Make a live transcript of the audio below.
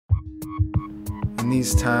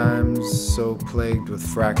these times, so plagued with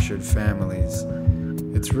fractured families,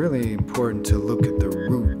 it's really important to look at the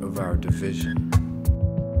root of our division.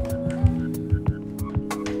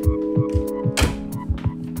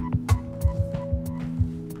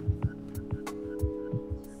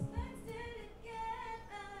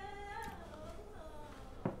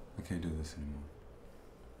 I can't do this anymore.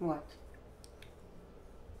 What?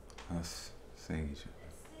 Us seeing each other.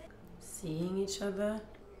 Seeing each other?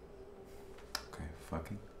 Okay,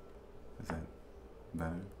 fucking. Is that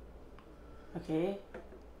better? Okay.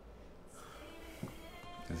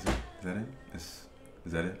 Is that it? Is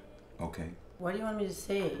that it? Okay. What do you want me to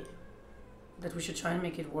say? That we should try and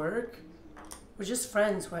make it work? We're just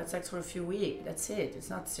friends who had sex for a few weeks. That's it. It's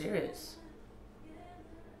not serious.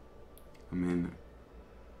 I mean,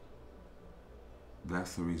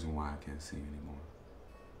 that's the reason why I can't see you anymore.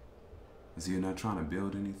 Is you're not trying to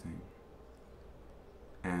build anything.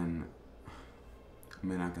 And, I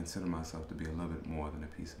mean, I consider myself to be a little bit more than a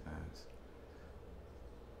piece of ass.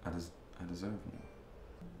 I deserve more.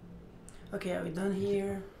 Okay, are we done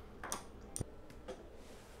here?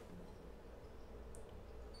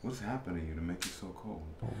 What's happened to you to make you so cold?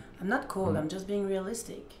 I'm not cold, I'm just being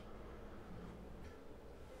realistic.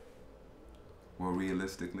 Well,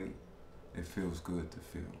 realistically, it feels good to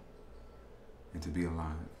feel and to be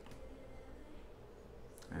alive.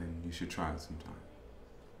 And you should try it sometime.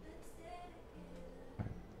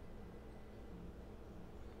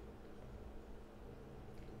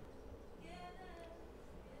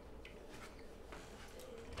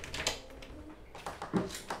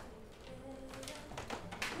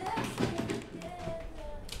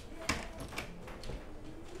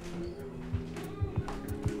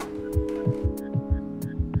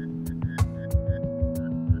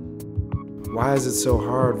 Why is it so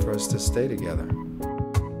hard for us to stay together?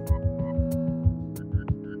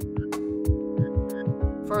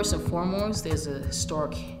 First and foremost, there's a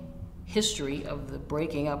historic history of the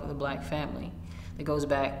breaking up of the black family that goes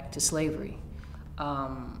back to slavery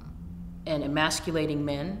and emasculating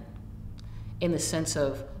men in the sense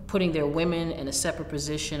of putting their women in a separate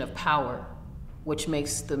position of power, which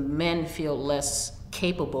makes the men feel less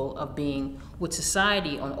capable of being what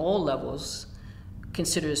society on all levels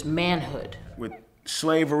considers manhood. With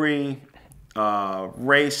slavery,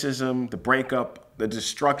 racism, the breakup, the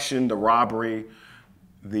destruction, the robbery,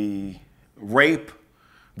 the rape,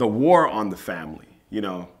 the war on the family, you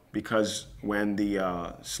know, because when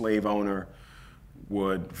the slave owner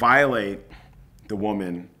would violate the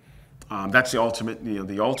woman, that's the ultimate, you know,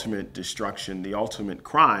 the ultimate destruction, the ultimate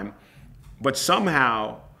crime. But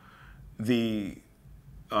somehow the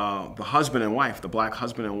husband and wife, the black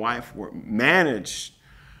husband and wife, managed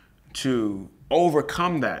to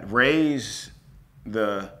overcome that, raise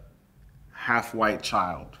the half-white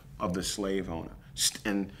child of the slave owner,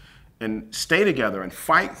 and stay together and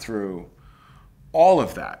fight through all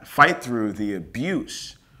of that, fight through the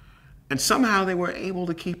abuse. And somehow they were able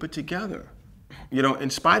to keep it together, you know, in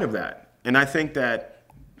spite of that. And I think that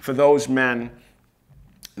for those men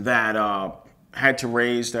that had to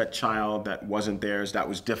raise that child that wasn't theirs, that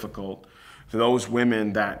was difficult. For those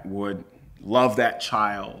women that would love that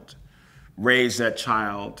child, raise that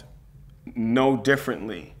child no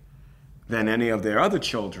differently than any of their other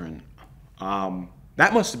children,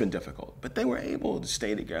 that must have been difficult. But they were able to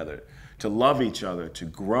stay together, to love each other, to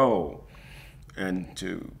grow, and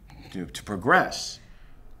to progress.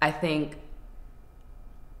 I think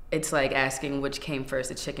it's like asking which came first,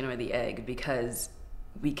 the chicken or the egg, because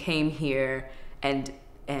we came here and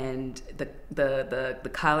the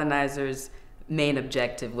colonizers' main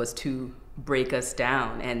objective was to break us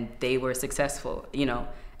down, and they were successful, you know,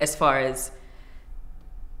 as far as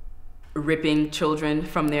ripping children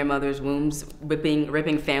from their mother's wombs,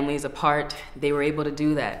 ripping families apart. They were able to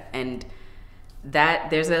do that, and that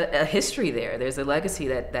there's a history there. There's a legacy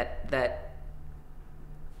that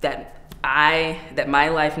my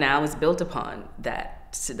life now is built upon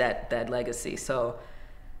that legacy. So,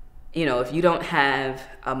 you know, if you don't have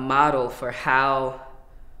a model for how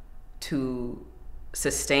to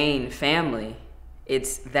sustain family,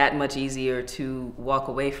 it's that much easier to walk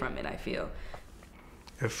away from it, I feel.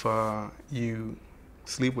 If you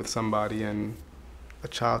sleep with somebody and a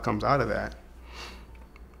child comes out of that,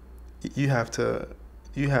 you have to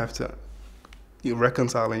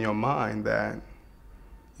reconcile in your mind that,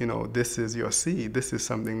 you know, this is your seed. This is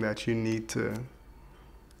something that you need to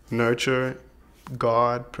nurture,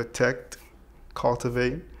 guard, protect,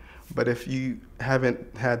 cultivate. But if you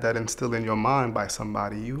haven't had that instilled in your mind by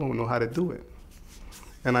somebody, you don't know how to do it.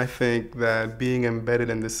 And I think that being embedded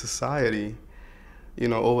in this society, you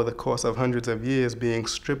know, over the course of hundreds of years, being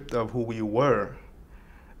stripped of who we were,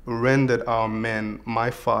 rendered our men,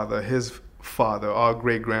 my father, his father, our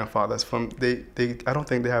great-grandfathers, I don't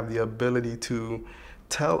think they have the ability to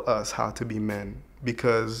tell us how to be men,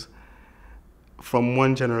 because from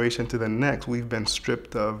one generation to the next, we've been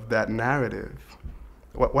stripped of that narrative.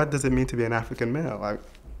 What does it mean to be an African male?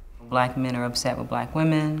 Black men are upset with black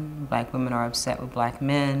women are upset with black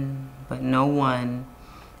men, but no one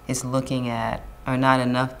is looking at, or not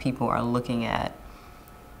enough people are looking at,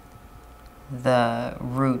 the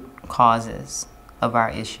root causes of our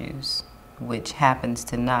issues, which happens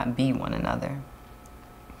to not be one another.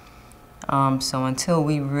 So until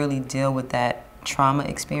we really deal with that trauma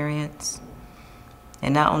experience,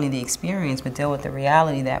 and not only the experience, but deal with the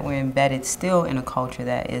reality that we're embedded still in a culture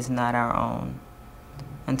that is not our own,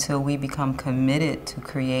 until we become committed to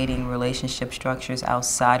creating relationship structures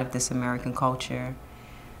outside of this American culture,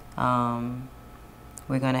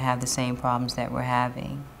 we're going to have the same problems that we're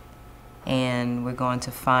having. And we're going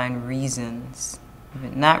to find reasons,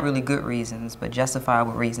 not really good reasons, but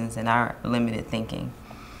justifiable reasons in our limited thinking,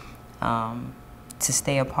 to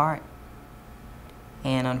stay apart.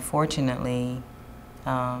 And unfortunately,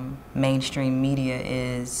 mainstream media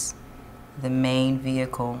is the main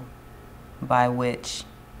vehicle by which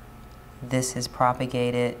this is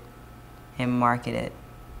propagated and marketed.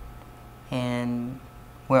 And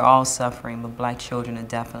we're all suffering, but black children are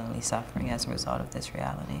definitely suffering as a result of this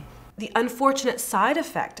reality. The unfortunate side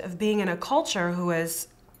effect of being in a culture who has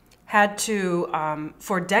had to,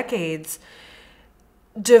 for decades,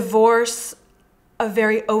 divorce a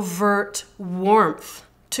very overt warmth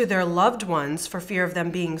to their loved ones for fear of them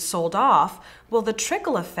being sold off, well, the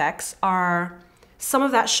trickle effects are, some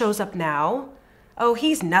of that shows up now. Oh,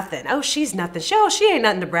 he's nothing. Oh, she's nothing. She ain't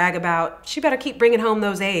nothing to brag about. She better keep bringing home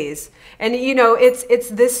those A's. And, you know, it's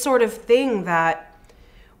this sort of thing that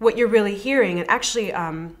what you're really hearing, and actually,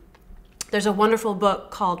 there's a wonderful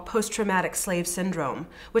book called Post-Traumatic Slave Syndrome,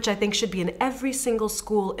 which I think should be in every single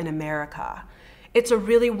school in America. It's a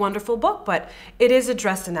really wonderful book, but it is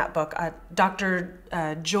addressed in that book. Dr.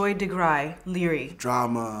 Joy DeGruy Leary.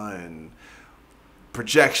 Drama and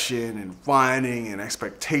projection and whining and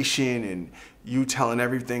expectation and you telling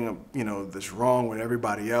everything, you know, that's wrong with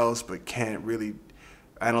everybody else, but can't really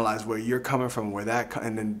analyze where you're coming from, where that,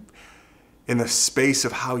 and then in the space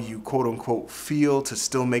of how you quote unquote feel to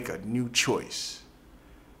still make a new choice,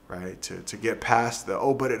 right? To get past the,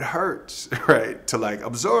 oh, but it hurts, right? To like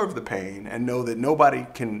absorb the pain and know that nobody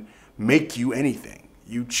can make you anything.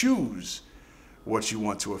 You choose what you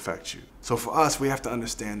want to affect you. So for us, we have to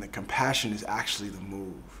understand that compassion is actually the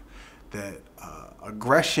move, that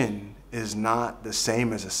aggression is not the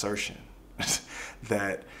same as assertion,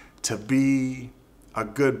 that to be a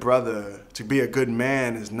good brother, to be a good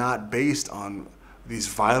man is not based on these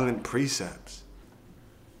violent precepts.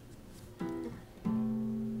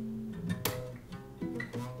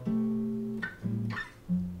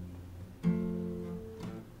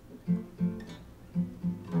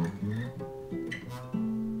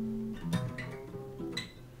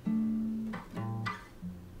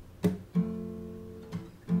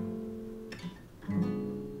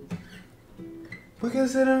 We can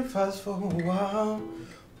sit and fuss for a while.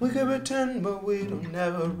 We can pretend, but we don't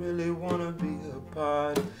never really want to be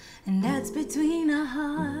apart. And that's between our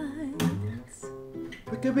hearts.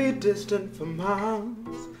 We could be distant for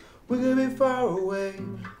miles. We could be far away,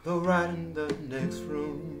 though right in the next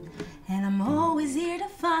room. And I'm always here to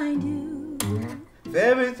find you. If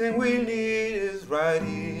everything we need is right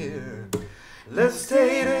here, let's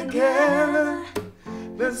stay together.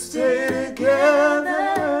 Let's stay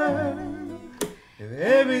together. If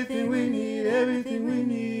everything we need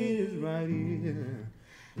is right here.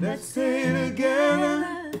 Let's stay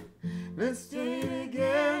together. Let's stay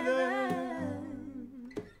together.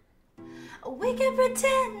 We can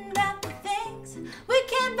pretend that the things we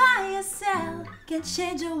can't buy or sell can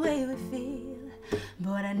change the way we feel,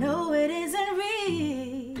 but I know it isn't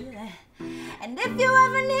real. And if you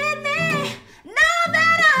ever need me, know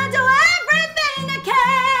that I'll do everything I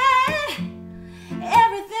can.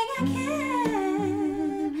 Everything I can.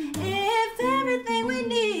 If everything we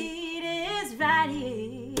need is right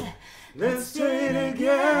here, let's stay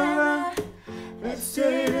together. Let's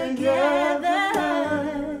stay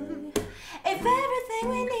together. If everything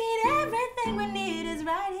we need is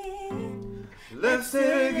right here, let's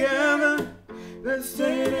stay together. Let's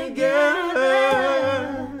stay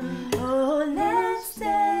together. Oh, let's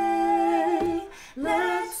stay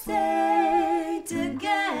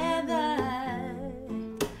together.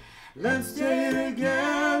 Let's stay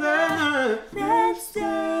together. Let's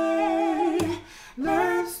stay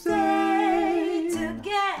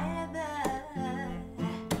together.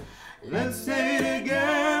 Let's stay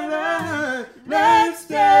together.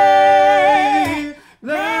 monster.